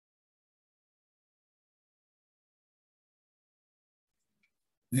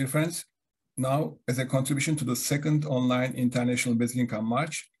Dear friends, now as a contribution to the second online International Basic Income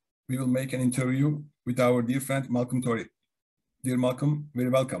March, we will make an interview with our dear friend Malcolm TORRY. Dear Malcolm, very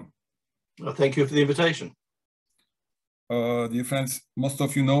welcome. Well, thank you for the invitation. Dear friends, most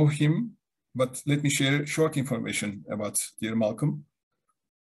of you know him, but let me share short information about dear Malcolm.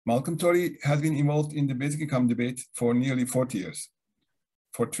 Malcolm TORRY has been involved in the basic income debate for nearly 40 years.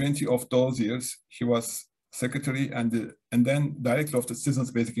 For 20 of those years, he was secretary and then director of the Citizens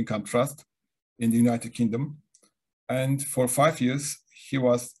Basic Income Trust in the United Kingdom. And for 5 years, he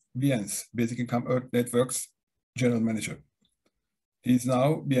was BN's Basic Income Earth Network's general manager. He is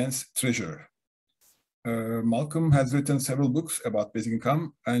now BN's treasurer. Malcolm has written several books about basic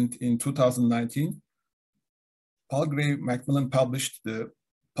income, and in 2019, Palgrave Macmillan published the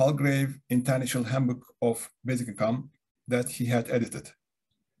Palgrave International Handbook of Basic Income that he had edited.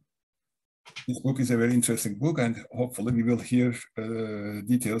 This book is a very interesting book, and hopefully we will hear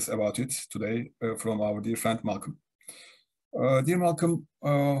details about it today from our dear friend Malcolm. Dear Malcolm,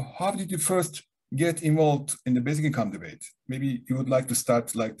 how did you first get involved in the basic income debate? Maybe you would like to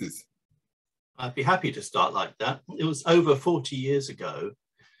start like this. I'd be happy to start like that. It was over 40 years ago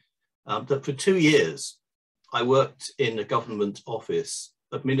that for 2 years I worked in a government office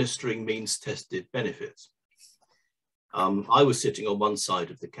administering means-tested benefits. I was sitting on one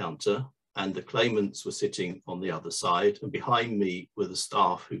side of the counter, and the claimants were sitting on the other side, and behind me were the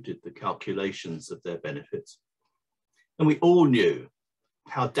staff who did the calculations of their benefits. And we all knew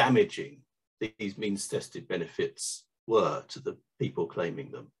how damaging these means-tested benefits were to the people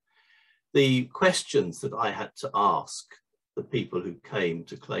claiming them. The questions that I had to ask the people who came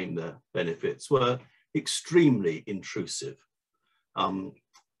to claim their benefits were extremely intrusive. And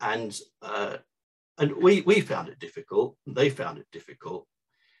we found it difficult, and they found it difficult.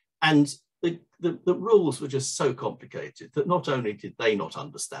 And the rules were just so complicated that not only did they not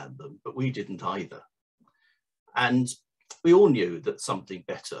understand them, but we didn't either. And we all knew that something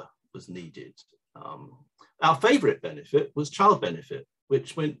better was needed. Our favourite benefit was child benefit,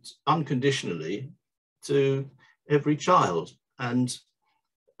 which went unconditionally to every child. And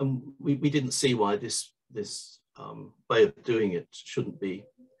we didn't see why this way of doing it shouldn't be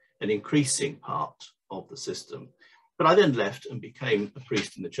an increasing part of the system. But I then left and became a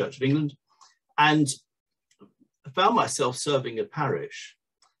priest in the Church of England, and found myself serving a parish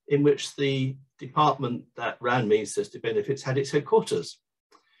in which the department that ran means-tested benefits had its headquarters.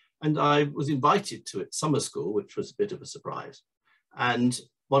 And I was invited to its summer school, which was a bit of a surprise. And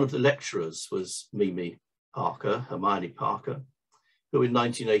one of the lecturers was Hermione Parker, who in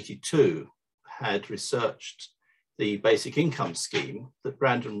 1982 had researched the basic income scheme that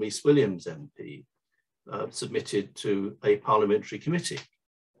Brandon Rees-Williams MP submitted to a parliamentary committee.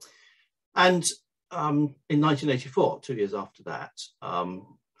 And in 1984, 2 years after that,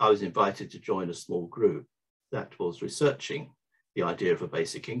 I was invited to join a small group that was researching the idea of a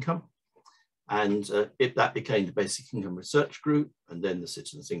basic income. And that became the Basic Income Research Group, and then the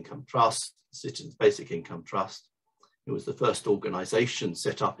Citizens Income Trust, Citizens Basic Income Trust. It was the first organisation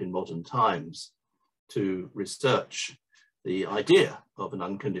set up in modern times to research the idea of an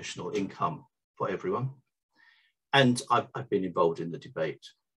unconditional income for everyone. And I've been involved in the debate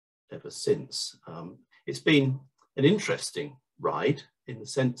ever since. It's been an interesting ride in the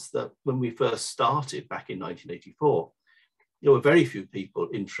sense that when we first started back in 1984, there were very few people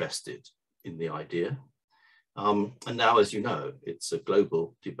interested in the idea. And now, as you know, it's a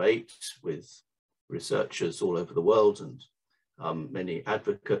global debate with researchers all over the world and many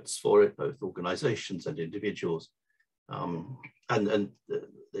advocates for it, both organisations and individuals.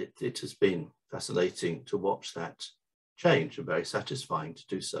 It has been fascinating to watch that change and very satisfying to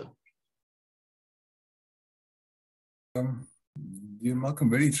do so. Dear Malcolm,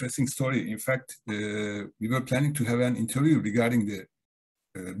 very interesting story. In fact, we were planning to have an interview regarding the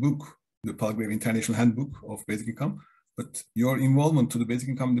book, the Palgrave International Handbook of Basic Income, but your involvement to the basic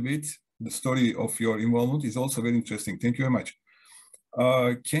income debate, the story of your involvement is also very interesting. Thank you very much.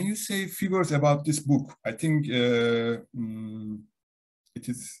 Can you say a few words about this book? I think it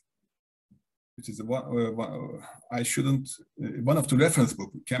is one of the reference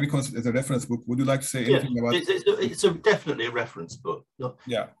book. Can we consider it as a reference book? Would you like to say anything about it? It's definitely a reference book.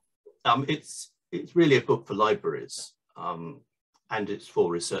 Yeah. It's really a book for libraries, and it's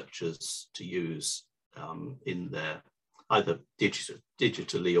for researchers to use in their either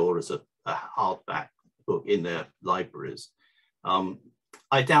digitally or as a hardback book in their libraries.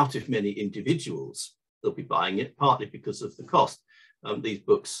 I doubt if many individuals will be buying it, partly because of the cost. These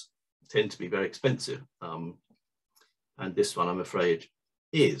books tend to be very expensive, and this one, I'm afraid,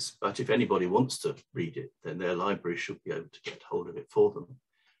 is. But if anybody wants to read it, then their library should be able to get hold of it for them.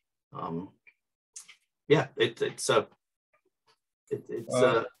 Yeah, it's a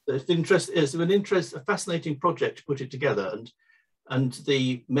fascinating project to put it together, and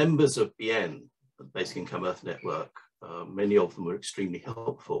the members of BN, the Basic Income Earth Network, many of them were extremely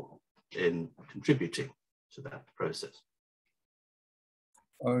helpful in contributing to that process.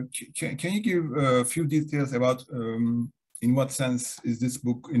 Can you give a few details about in what sense is this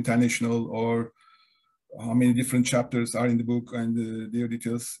book international, or how many different chapters are in the book and their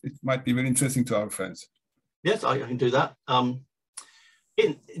details? It might be very interesting to our friends. Yes, I can do that.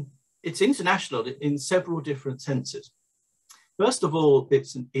 It's international in several different senses. First of all,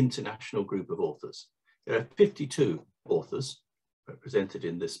 it's an international group of authors. There are 52 authors represented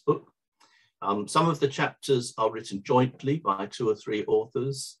in this book. Some of the chapters are written jointly by 2 or 3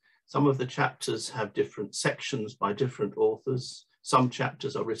 authors. Some of the chapters have different sections by different authors. Some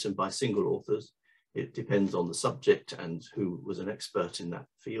chapters are written by single authors. It depends on the subject and who was an expert in that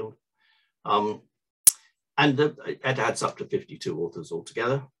field. And it adds up to 52 authors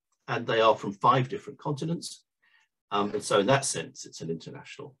altogether, and they are from 5 different continents. And so in that sense, it's an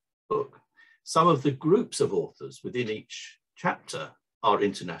international book. Some of the groups of authors within each chapter are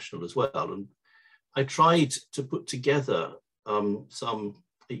international as well. And I tried to put together some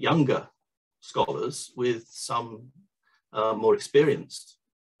younger scholars with some more experienced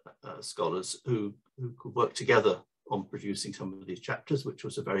scholars who could work together on producing some of these chapters, which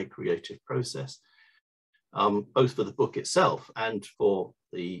was a very creative process, both for the book itself and for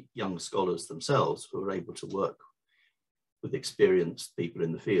the young scholars themselves who were able to work with experienced people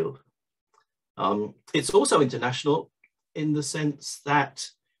in the field. It's also international in the sense that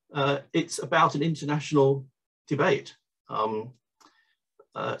it's about an international debate.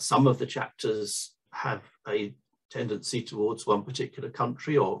 Some of the chapters have a tendency towards one particular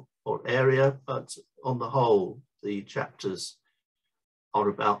country or area, but on the whole, the chapters are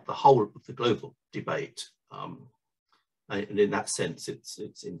about the whole of the global debate. And in that sense,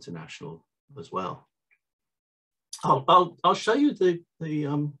 it's international as well. I'll show you the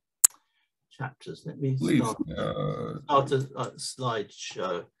chapters. Let me start a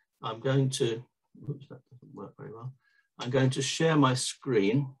slideshow. I'm going to, oops, that doesn't work very well. I'm going to share my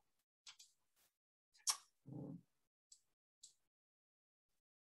screen.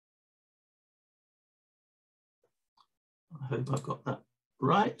 I hope I've got that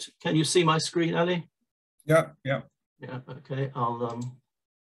right. Can you see my screen, Ali? Yeah. Yeah, okay, I'll,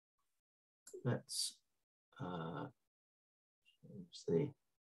 let's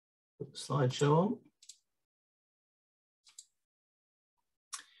put the slideshow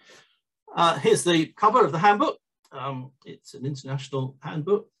on. Here's the cover of the handbook. It's an international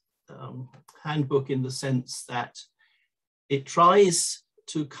handbook. Handbook in the sense that it tries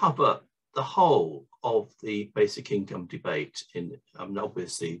to cover the whole of the basic income debate.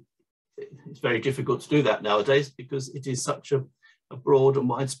 Obviously, it's very difficult to do that nowadays because it is such a broad and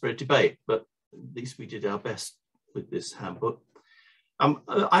widespread debate, but at least we did our best with this handbook.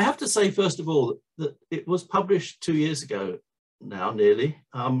 I have to say, first of all, that it was published 2 years ago now, nearly.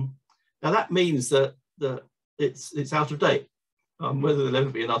 Now that means that it's out of date. Whether there'll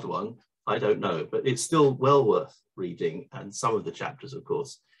ever be another one, I don't know, but it's still well worth reading. And some of the chapters, of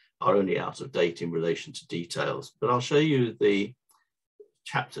course, are only out of date in relation to details. But I'll show you the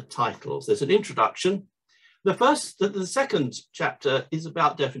chapter titles. There's an introduction. The second chapter is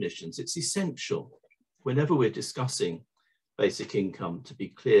about definitions. It's essential whenever we're discussing basic income to be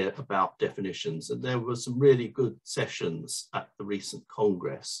clear about definitions. And there were some really good sessions at the recent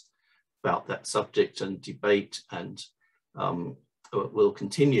Congress about that subject and debate, and we'll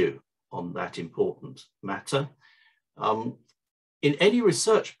continue on that important matter. In any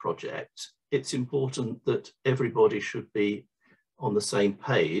research project, it's important that everybody should be on the same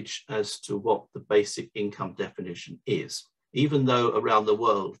page as to what the basic income definition is. Even though around the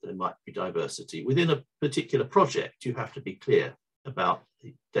world there might be diversity, within a particular project, you have to be clear about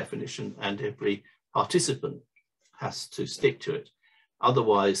the definition, and every participant has to stick to it.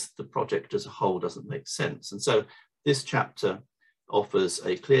 Otherwise, the project as a whole doesn't make sense. And so this chapter offers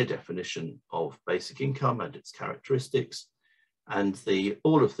a clear definition of basic income and its characteristics, and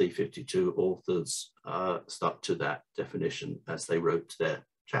all of the 52 authors stuck to that definition as they wrote their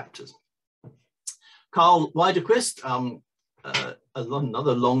chapters. Carl Weidequist,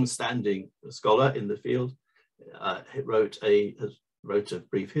 another long-standing scholar in the field, wrote a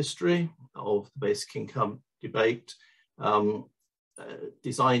brief history of the basic income debate,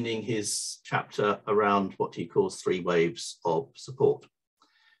 designing his chapter around what he calls 3 waves of support.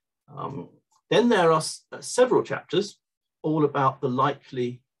 Then there are several chapters all about the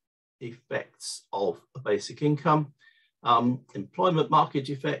likely effects of a basic income. employment market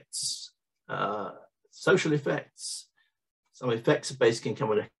effects, social effects, some effects of basic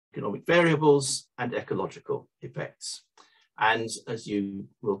income on economic variables, and ecological effects. And as you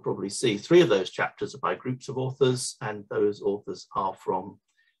will probably see, 3 of those chapters are by groups of authors, and those authors are from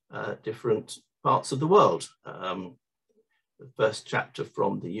different parts of the world. The first chapter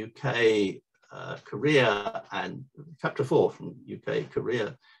from the UK, Korea, and chapter 4 from UK,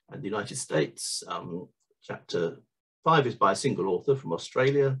 Korea, and the United States. Chapter 5 is by a single author from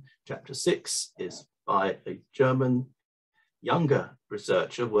Australia. Chapter 6 is by a German younger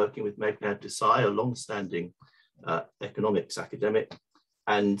researcher working with Meghnad Desai, a long-standing economics academic.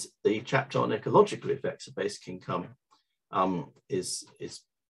 And the chapter on ecological effects of basic income is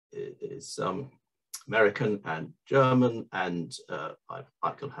American and German, and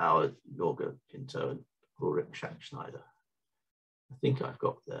Michael Howard, Jorge Pinto, and Ulrich Schackschneider. I think I've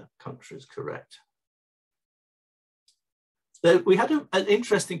got their countries correct. So we had an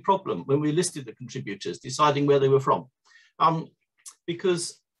interesting problem when we listed the contributors, deciding where they were from,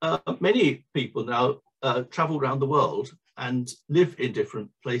 because many people now travel around the world and live in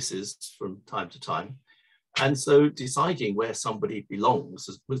different places from time to time. And so deciding where somebody belongs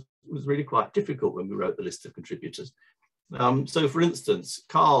was really quite difficult when we wrote the list of contributors. So for instance,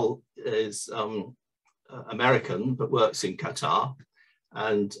 Carl is American, but works in Qatar.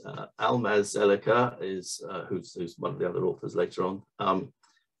 And Almaz Zelika is, who's one of the other authors later on,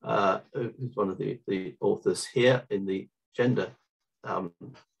 who's one of the authors here in the gender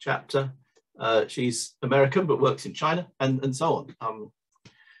chapter. She's American, but works in China, and so on.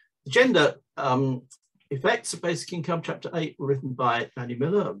 The gender effects of basic income, chapter 8, were written by Annie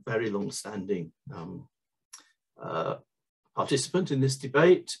Miller, a very long-standing participant in this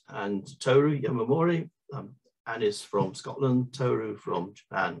debate, and Toru Yamamori. Anne is from Scotland, Toru from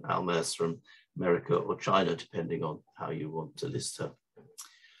Japan, Almaz from America or China, depending on how you want to list her.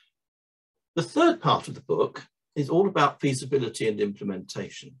 The third part of the book is all about feasibility and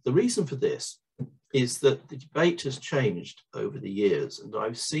implementation. The reason for this is that the debate has changed over the years, and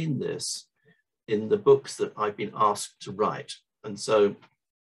I've seen this in the books that I've been asked to write. And so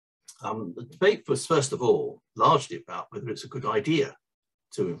the debate was, first of all, largely about whether it's a good idea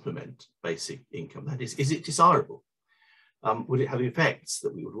to implement basic income. That is it desirable? Would it have effects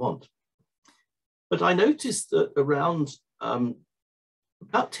that we would want? But I noticed that around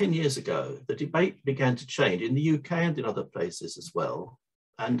about 10 years ago, the debate began to change in the UK and in other places as well.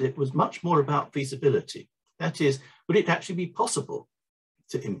 And it was much more about feasibility. That is, would it actually be possible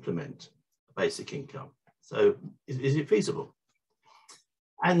to implement a basic income? So is it feasible?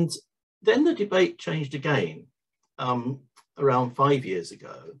 And then the debate changed again around 5 years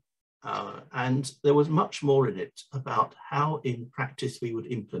ago. And there was much more in it about how in practice we would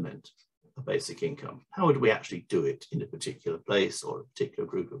implement a basic income. How would we actually do it in a particular place or a particular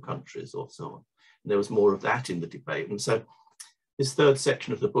group of countries or so on? And there was more of that in the debate. And so this third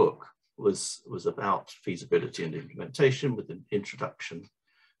section of the book was about feasibility and implementation, with an introduction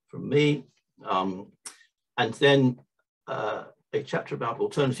from me. And then a chapter about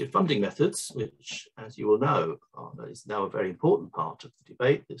alternative funding methods, which, as you will know, is now a very important part of the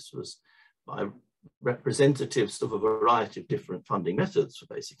debate. This was by representatives of a variety of different funding methods for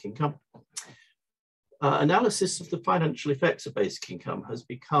basic income. Analysis of the financial effects of basic income has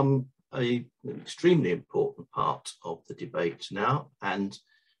become an extremely important part of the debate now, and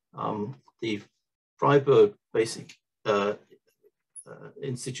the Freiburg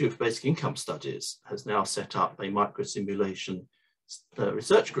Institute for Basic Income Studies has now set up a microsimulation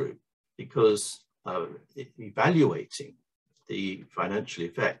research group, because evaluating the financial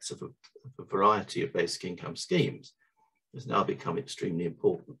effects of a variety of basic income schemes has now become extremely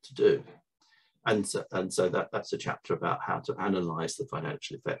important to do. And so that's a chapter about how to analyze the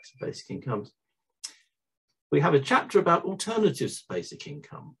financial effects of basic incomes. We have a chapter about alternatives to basic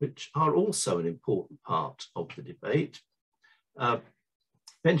income, which are also an important part of the debate.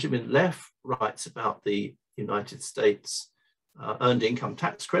 Benjamin Leff writes about the United States earned income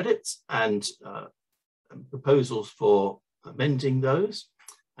tax credits and proposals for amending those.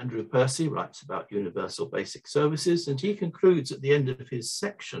 Andrew Percy writes about universal basic services, and he concludes at the end of his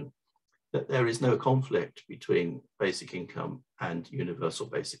section that there is no conflict between basic income and universal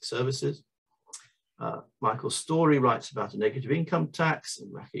basic services. Michael Story writes about a negative income tax,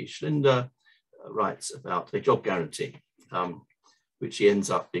 and Raki Schlinder writes about a job guarantee, which he ends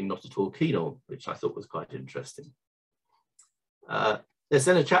up being not at all keen on, which I thought was quite interesting. There's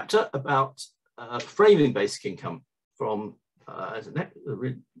then a chapter about framing basic income from a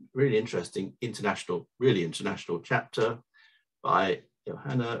really interesting international chapter by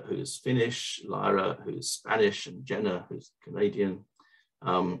Johanna, who's Finnish, Lyra, who's Spanish, and Jenna, who's Canadian.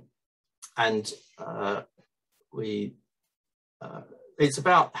 It's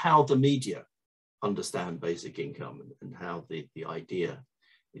about how the media understand basic income and how the idea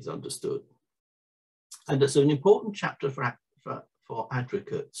is understood. And it's an important chapter for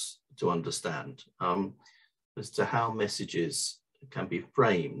advocates to understand as to how messages can be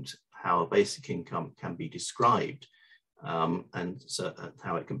framed, how a basic income can be described, and so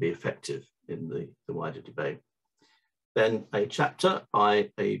how it can be effective in the wider debate. Then a chapter by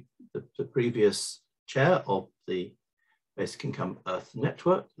the previous chair of the Basic Income Earth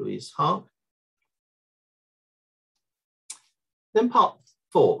Network, Louise Haag. Then part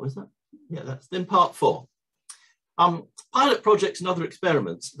 4, is that? Yeah, that's then part 4. Pilot projects and other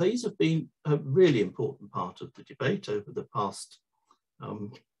experiments. These have been a really important part of the debate over the past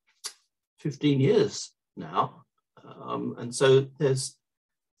 15 years now. And so there's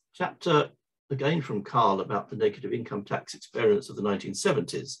chapter again from Carl about the negative income tax experiments of the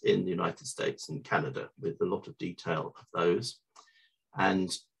 1970s in the United States and Canada, with a lot of detail of those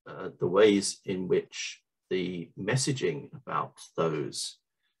and the ways in which the messaging about those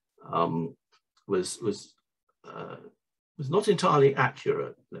was not entirely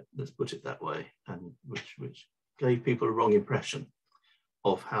accurate, let's put it that way, and which gave people a wrong impression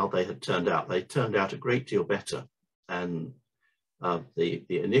of how they had turned out. They turned out a great deal better than the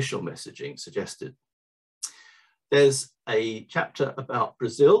initial messaging suggested. There's a chapter about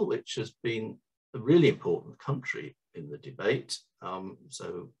Brazil, which has been a really important country in the debate.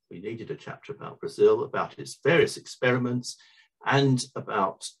 So we needed a chapter about Brazil, about its various experiments, and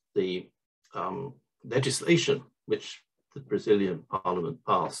about the legislation which the Brazilian Parliament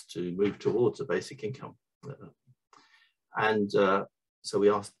passed to move towards a basic income. So we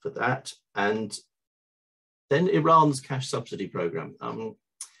asked for that. And then Iran's cash subsidy program.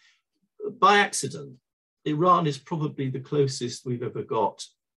 By accident, Iran is probably the closest we've ever got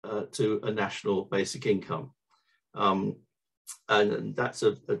to a national basic income. And that's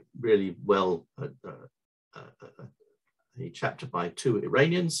a really a chapter by 2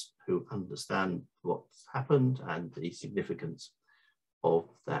 Iranians who understand what's happened and the significance of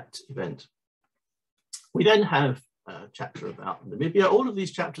that event. We then have a chapter about Namibia. All of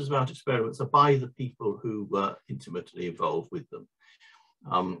these chapters about experiments are by the people who were intimately involved with them.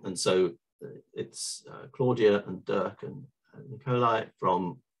 And so it's Claudia and Dirk and Nikolai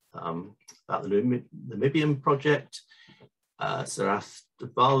from about the Namibian project, Sarath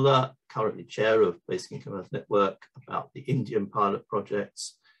Devala, currently chair of Basic Income Earth Network, about the Indian pilot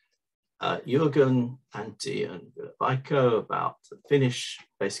projects, Jürgen, Antti and Vaiko about the Finnish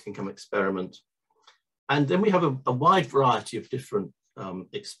basic income experiment. And then we have a wide variety of different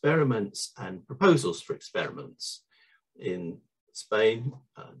experiments and proposals for experiments in Spain,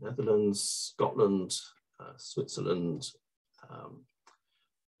 Netherlands, Scotland, Switzerland,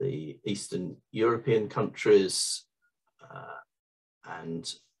 the Eastern European countries,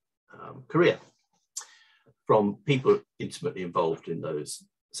 and Korea, from people intimately involved in those.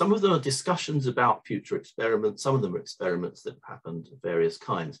 Some of them are discussions about future experiments. Some of them are experiments that have happened of various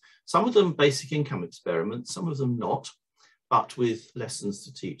kinds. Some of them basic income experiments, some of them not, but with lessons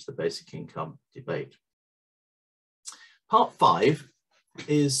to teach the basic income debate. Part 5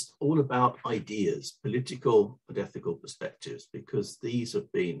 is all about ideas, political and ethical perspectives, because these have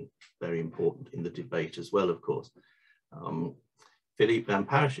been very important in the debate as well, of course. Philippe Van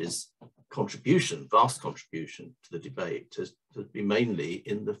Parish's contribution, vast contribution to the debate has been mainly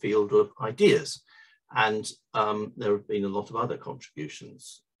in the field of ideas. And there have been a lot of other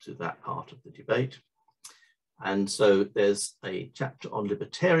contributions to that part of the debate. And so there's a chapter on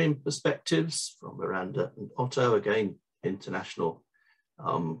libertarian perspectives from Miranda and Otto, again, international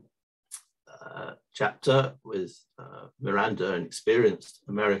chapter with Miranda, an experienced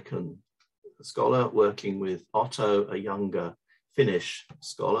American scholar, working with Otto, a younger Finnish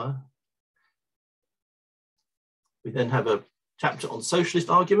scholar. We then have a chapter on socialist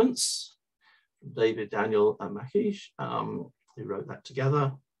arguments from David, Daniel and Makish, who wrote that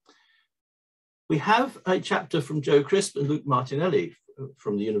together. We have a chapter from Joe Crisp and Luke Martinelli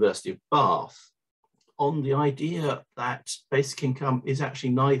from the University of Bath on the idea that basic income is actually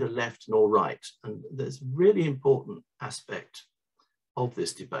neither left nor right. And there's a really important aspect of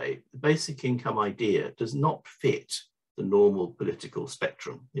this debate. The basic income idea does not fit the normal political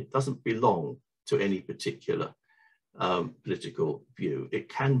spectrum. It doesn't belong to any particular political view. It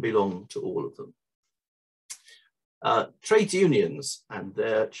can belong to all of them. Trade unions and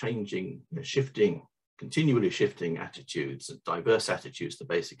their changing, continually shifting attitudes and diverse attitudes to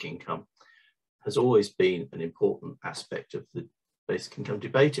basic income has always been an important aspect of the basic income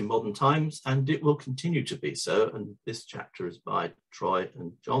debate in modern times, and it will continue to be so. And this chapter is by Troy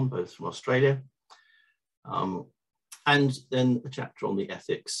and John, both from Australia. And then a chapter on the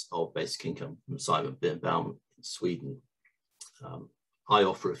ethics of basic income from Simon Birnbaum in Sweden. I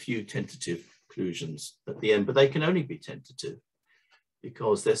offer a few tentative conclusions at the end, but they can only be tentative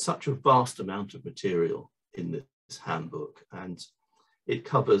because there's such a vast amount of material in this handbook, and it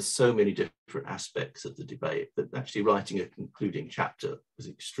covers so many different aspects of the debate that actually writing a concluding chapter was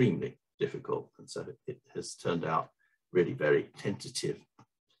extremely difficult. And so it has turned out really very tentative.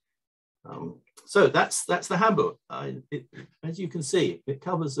 So that's the handbook. As you can see, it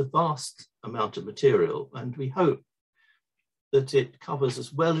covers a vast amount of material, and we hope that it covers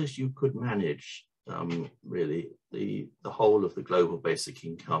as well as you could manage really the whole of the global basic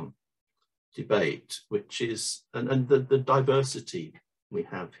income debate, which is, and the diversity we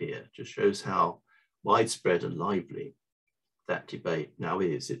have here just shows how widespread and lively that debate now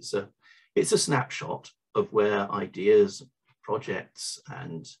is. It's a snapshot of where ideas, projects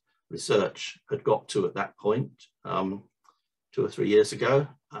and research had got to at that point 2 or 3 years ago.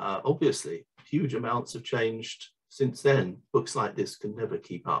 Obviously, huge amounts have changed since then. Books like this can never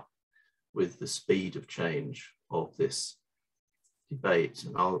keep up with the speed of change of this debate.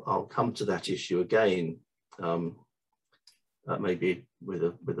 And I'll come to that issue again, maybe with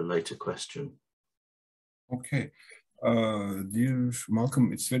a later question. Okay. Dear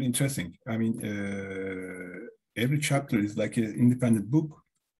Malcolm, it's very interesting. I mean, every chapter is like an independent book.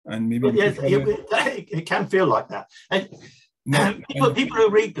 And maybe it can feel like that. And people who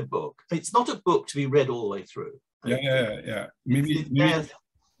read the book, it's not a book to be read all the way through. Yeah. Maybe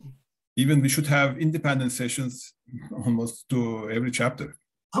even we should have independent sessions almost to every chapter.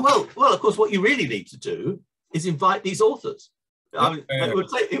 Well, of course, what you really need to do is invite these authors.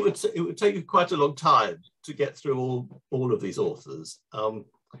 It would take you quite a long time to get through all of these authors,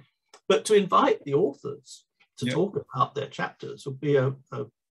 but to invite the authors to talk about their chapters would be a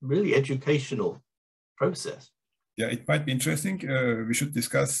really educational process. Yeah, it might be interesting. We should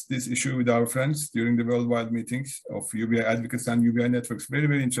discuss this issue with our friends during the worldwide meetings of UBI advocates and UBI networks. Very,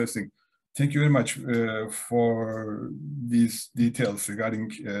 very interesting. Thank you very much for these details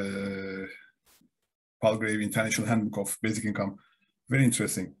regarding Palgrave International Handbook of Basic Income. Very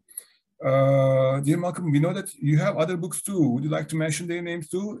interesting. Dear Malcolm, we know that you have other books too. Would you like to mention their names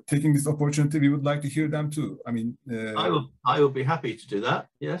too? Taking this opportunity, we would like to hear them too. I mean, I will be happy to do that.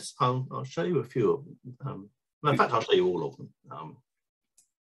 Yes, I'll show you a few of them. In fact, I'll show you all of them.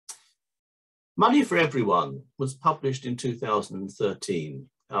 Money for Everyone was published in 2013.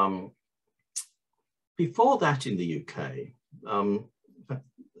 Before that in the UK,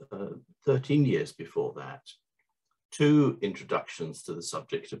 13 years before that, 2 introductions to the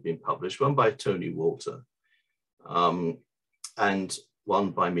subject have been published, one by Tony Walter and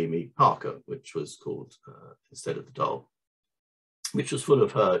one by Mimi Parker, which was called Instead of the Doll, which was full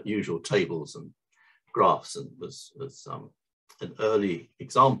of her usual tables and graphs and was an early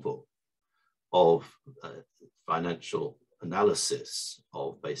example of financial analysis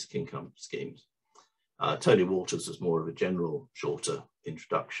of basic income schemes. Tony Walters was more of a general, shorter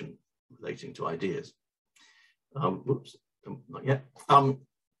introduction relating to ideas. Whoops, not yet.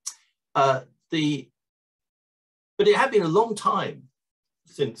 But it had been a long time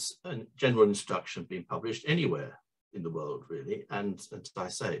since a general introduction had been published anywhere in the world, really. And as I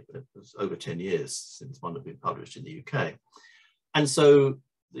say, it was over 10 years since one had been published in the UK. And so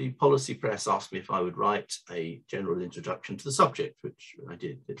the policy press asked me if I would write a general introduction to the subject, which I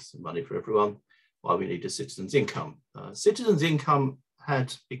did. It's Money for Everyone, Why We Need a Citizen's Income. Citizen's income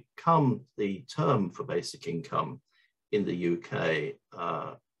had become the term for basic income in the UK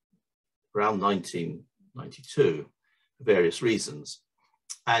around 1992 for various reasons.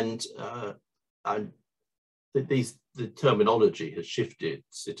 And the terminology has shifted.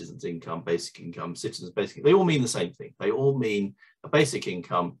 Citizens' income, citizens' basic, they all mean the same thing. They all mean a basic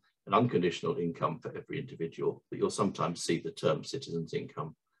income, an unconditional income for every individual, but you'll sometimes see the term citizens'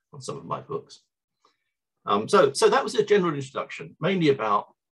 income on some of my books. So that was a general introduction, mainly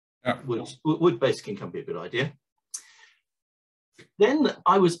about would basic income be a good idea? Then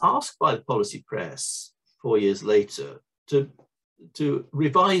I was asked by the policy press 4 years later to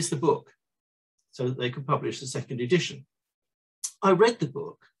revise the book so that they could publish a second edition. I read the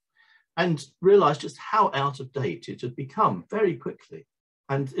book and realized just how out of date it had become very quickly.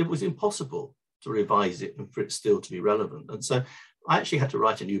 And it was impossible to revise it and for it still to be relevant. And so I actually had to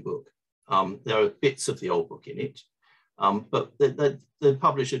write a new book. There are bits of the old book in it, but the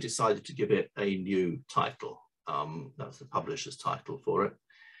publisher decided to give it a new title. That's the publisher's title for it.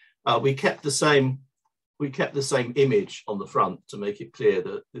 We kept the same we kept the same image on the front to make it clear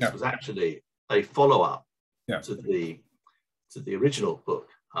that this was actually a follow-up to the original book.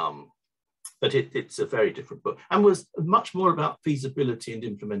 But it's a very different book, and was much more about feasibility and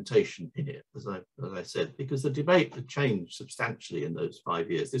implementation in it, as I said, because the debate had changed substantially in those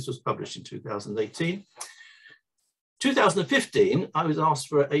 5 years. This was published in 2018. 2015, I was asked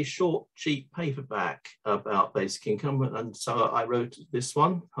for a short, cheap paperback about basic income, and so I wrote this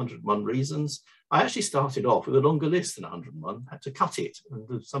one, 101 Reasons. I actually started off with a longer list than 101, had to cut it,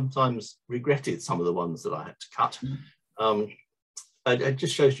 and sometimes regretted some of the ones that I had to cut. It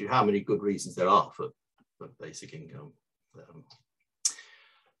just shows you how many good reasons there are for basic income.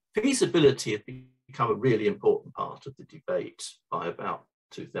 Feasibility had become a really important part of the debate by about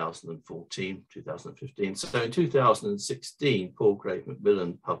 2014, 2015. So in 2016, Palgrave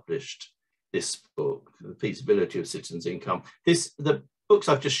Macmillan published this book, The Feasibility of Citizens' Income. The books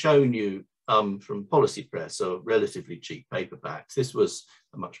I've just shown you from Policy Press are relatively cheap paperbacks. This was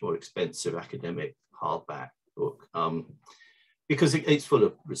a much more expensive academic hardback book. Because it's full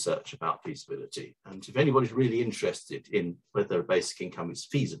of research about feasibility. And if anybody's really interested in whether a basic income is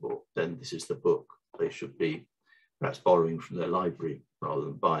feasible, then this is the book they should be perhaps borrowing from their library rather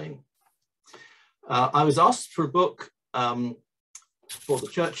than buying. I was asked for a book for the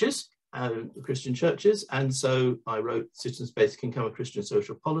churches, the Christian churches, and so I wrote Citizens' Basic Income, A Christian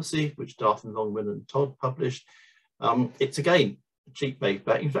Social Policy, which Darthan, Longman and Todd published. It's again a cheap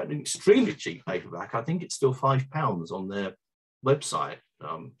paperback, in fact an extremely cheap paperback. I think it's still £5 on their website.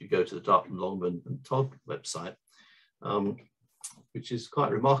 If you go to the Darthan, Longman and Todd website, which is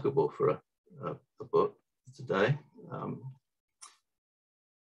quite remarkable for a book today.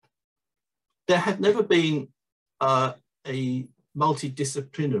 There had never been a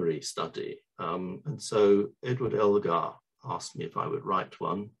multidisciplinary study, and so Edward Elgar asked me if I would write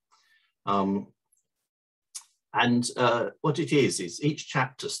one. What it is each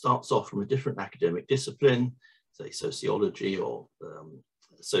chapter starts off from a different academic discipline, say sociology or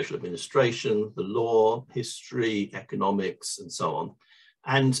social administration, the law, history, economics, and so on,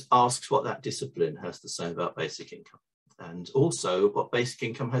 and asks what that discipline has to say about basic income, and also what basic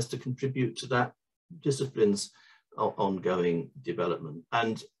income has to contribute to that discipline's ongoing development.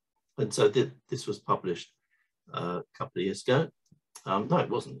 And so this was published a couple of years ago. No, it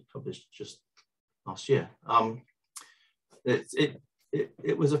wasn't published just last year.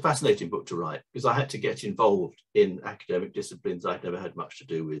 It was a fascinating book to write because I had to get involved in academic disciplines I'd never had much to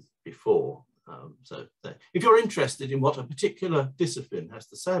do with before. So if you're interested in what a particular discipline has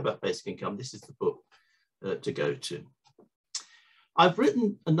to say about basic income, this is the book to go to. I've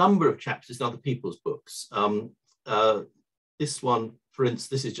written a number of chapters in other people's books. This one, for instance,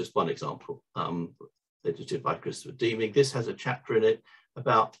 this is just one example, edited by Christopher Deeming. This has a chapter in it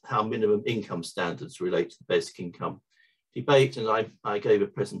about how minimum income standards relate to the basic income debate, and I gave a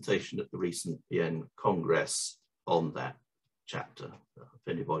presentation at the recent PN Congress on that chapter, if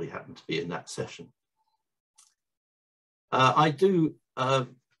anybody happened to be in that session. I do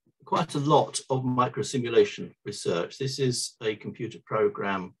quite a lot of microsimulation research. This is a computer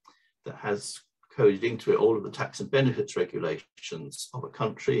program that has coded into it all of the tax and benefits regulations of a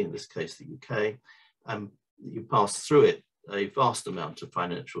country, in this case the UK, and you pass through it a vast amount of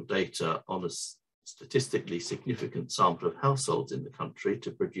financial data on a statistically significant sample of households in the country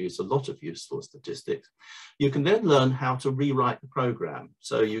to produce a lot of useful statistics. You can then learn how to rewrite the program.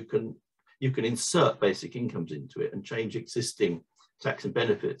 So you can insert basic incomes into it and change existing tax and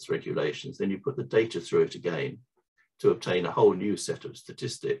benefits regulations. Then you put the data through it again to obtain a whole new set of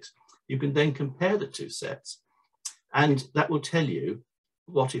statistics. You can then compare the two sets, and that will tell you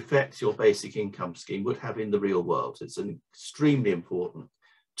what effects your basic income scheme would have in the real world. It's an extremely important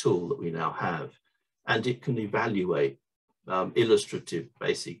tool that we now have, and it can evaluate illustrative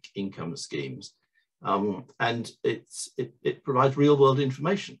basic income schemes. And it provides real world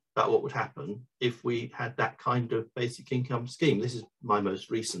information about what would happen if we had that kind of basic income scheme. This is my most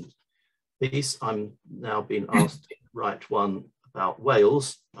recent piece. I'm now being asked to write one about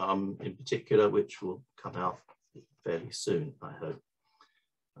Wales in particular, which will come out fairly soon, I hope.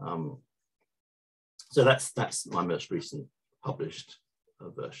 So that's my most recent published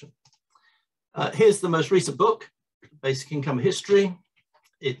version. Here's the most recent book, Basic Income History.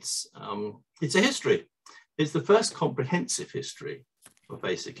 It's a history. It's the first comprehensive history of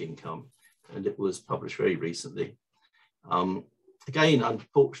basic income, and it was published very recently. Again,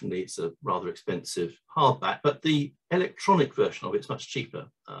 unfortunately, it's a rather expensive hardback, but the electronic version of it's much cheaper.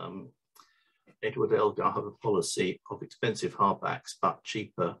 Edward Elgar have a policy of expensive hardbacks, but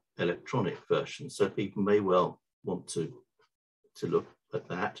cheaper electronic versions. So people may well want to look at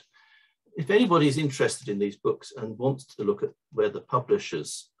that. if anybody's interested in these books and wants to look at where the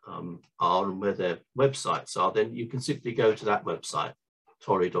publishers are and where their websites are, then you can simply go to that website,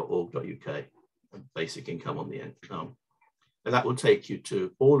 torry.org.uk, basic income on the end. And that will take you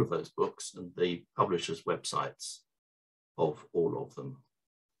to all of those books and the publishers' websites of all of them.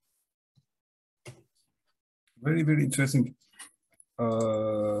 Very, very interesting.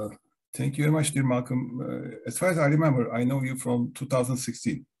 Thank you very much, dear Malcolm. As far as I remember, I know you from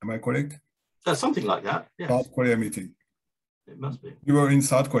 2016. Am I correct? Something like that, yes. South Korea meeting. It must be. You were in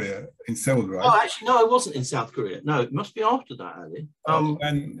South Korea, in Seoul, right? Oh, actually, no, I wasn't in South Korea. No, it must be after that, Ali.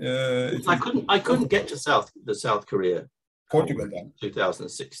 I couldn't get to South Korea. Portugal then.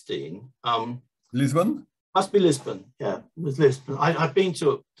 2016. Lisbon? Must be Lisbon. Yeah, it was Lisbon. I've been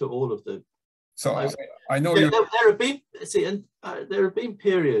to all of the. So I know there have been there have been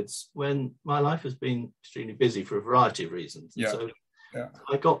periods when my life has been extremely busy for a variety of reasons. Yeah. So yeah.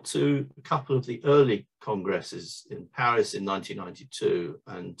 I got to a couple of the early congresses in Paris in 1992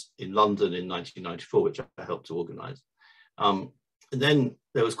 and in London in 1994, which I helped to organise. And then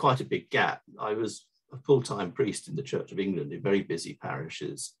there was quite a big gap. I was a full-time priest in the Church of England in very busy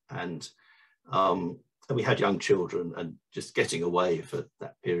parishes, and we had young children, and just getting away for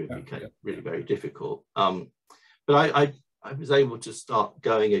that period became really very difficult. But I was able to start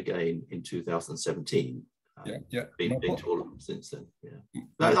going again in 2017. Been to all of them since then. Yeah.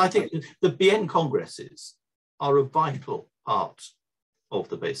 I think the BN congresses are a vital part of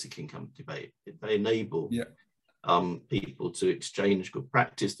the basic income debate. They enable people to exchange good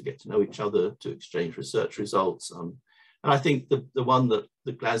practice, to get to know each other, to exchange research results. And I think the one that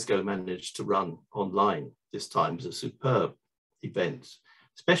Glasgow managed to run online this time was a superb event,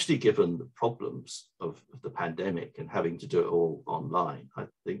 especially given the problems of the pandemic and having to do it all online. I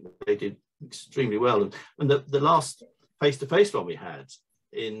think they did extremely well. And the last face-to-face one we had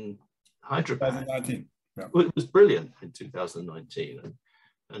in Hyderabad, 2019. It was brilliant in 2019.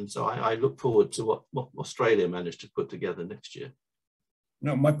 And so I look forward to what Australia managed to put together next year.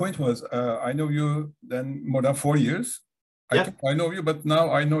 No, my point was, I know you then more than 4 years. I know you, but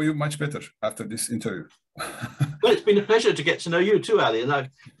now I know you much better after this interview. Well, it's been a pleasure to get to know you too, Ali. And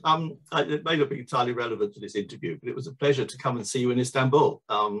it may not be entirely relevant to this interview, but it was a pleasure to come and see you in Istanbul.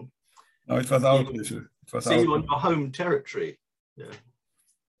 No, it was our pleasure. See you on your home territory. Yeah.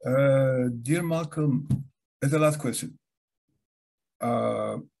 Dear Malcolm, as a last question,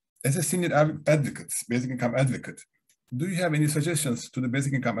 as a senior advocate, basic income advocate, do you have any suggestions to the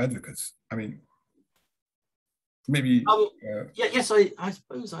basic income advocates? I mean, maybe. Yes, I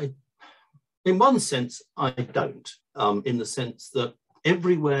suppose in one sense, I don't, in the sense that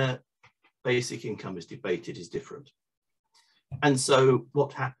everywhere basic income is debated is different. And so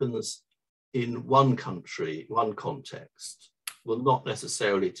what happens in one country, one context, will not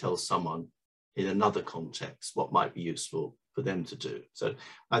necessarily tell someone in another context what might be useful for them to do. So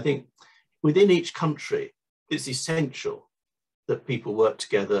I think within each country, it's essential that people work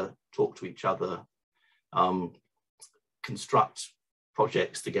together, talk to each other, construct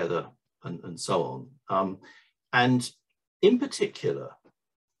projects together, and so on. And in particular,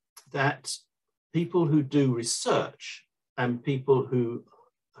 that people who do research and people who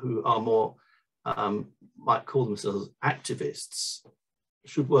are more, might call themselves activists,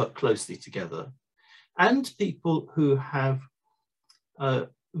 should work closely together. And people who have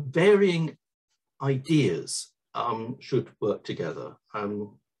varying ideas should work together.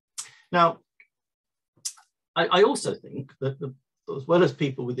 Now, I also think that as well as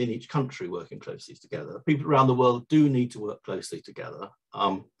people within each country working closely together, people around the world do need to work closely together,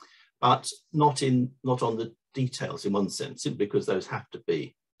 but not on the details in one sense, simply because those have to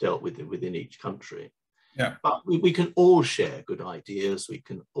be dealt with within each country. Yeah. But we can all share good ideas. We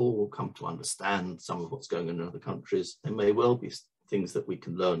can all come to understand some of what's going on in other countries. There may well be things that we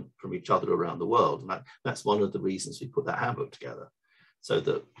can learn from each other around the world. And that's one of the reasons we put that handbook together, so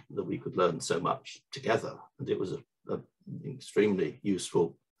that we could learn so much together. And it was an extremely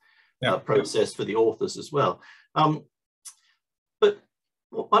useful process for the authors as well. But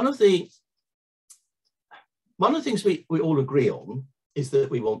one of the things we all agree on is that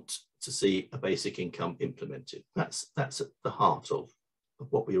we want to see a basic income implemented. That's at the heart of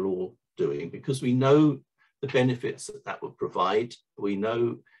what we're all doing, because we know the benefits that would provide. We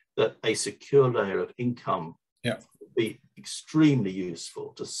know that a secure layer of income would be extremely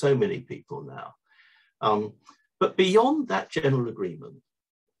useful to so many people now. But beyond that general agreement,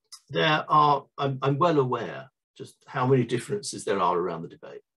 there are, I'm well aware just how many differences there are around the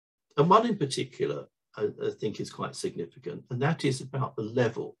debate. And one in particular, I think is quite significant, and that is about the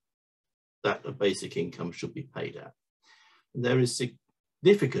level that a basic income should be paid at. And there is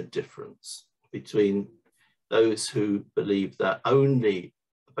significant difference between those who believe that only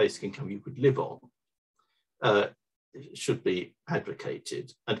the basic income you could live on should be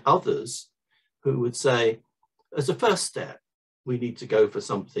advocated, and others who would say, as a first step, we need to go for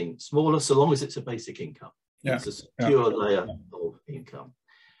something smaller, so long as it's a basic income. Yeah. It's a secure layer of income.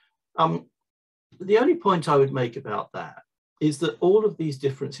 The only point I would make about that is that all of these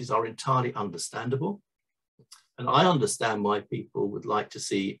differences are entirely understandable. And I understand why people would like to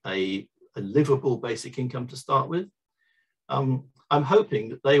see a livable basic income to start with. I'm hoping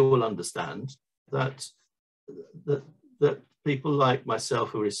that they will understand that people like myself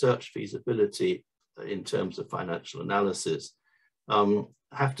who research feasibility in terms of financial analysis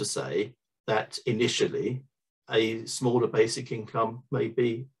have to say that initially a smaller basic income may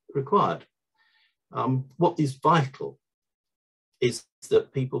be required. What is vital is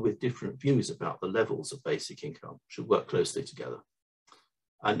that people with different views about the levels of basic income should work closely together.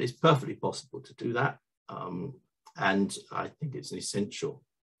 And it's perfectly possible to do that. And I think it's an essential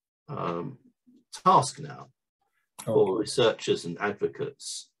task now for researchers and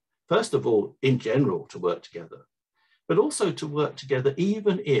advocates, first of all, in general, to work together, but also to work together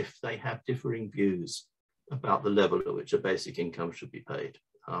even if they have differing views about the level at which a basic income should be paid.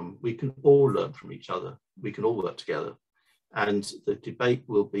 We can all learn from each other. We can all work together. And the debate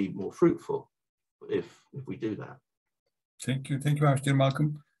will be more fruitful if we do that. Thank you. Thank you very much, dear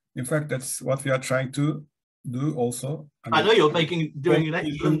Malcolm. In fact, that's what we are trying to do also. I know you're doing an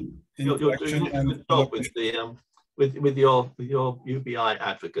excellent, you're doing an excellent job with your UBI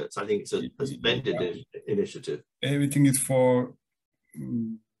advocates. I think it's a splendid initiative. Everything is for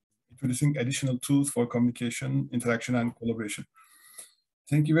introducing additional tools for communication, interaction, and collaboration.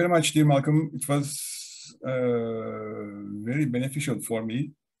 Thank you very much, dear Malcolm. It was very beneficial for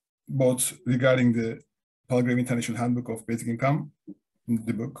me, both regarding the Palgrave International Handbook of Basic Income,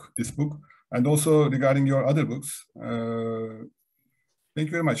 this book, and also regarding your other books. Thank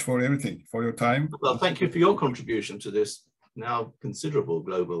you very much for everything, for your time. Well, thank you for your contribution to this now considerable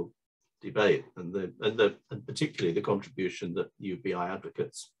global debate, and particularly the contribution that UBI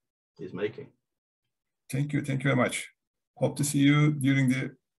Advocates is making. Thank you. Thank you very much. Hope to see you during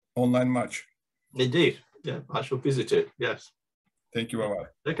the online march. Indeed. Yeah, I shall visit it. Yes. Thank you.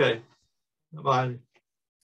 Bye-bye. Okay. Bye-bye.